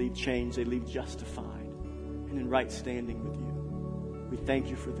different, they leave changed, they leave justified and in right standing with you. We thank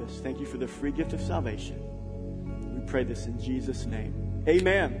you for this. Thank you for the free gift of salvation. We pray this in Jesus' name.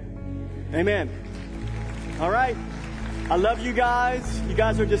 Amen. Amen. All right. I love you guys. You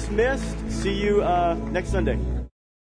guys are dismissed. See you next Sunday.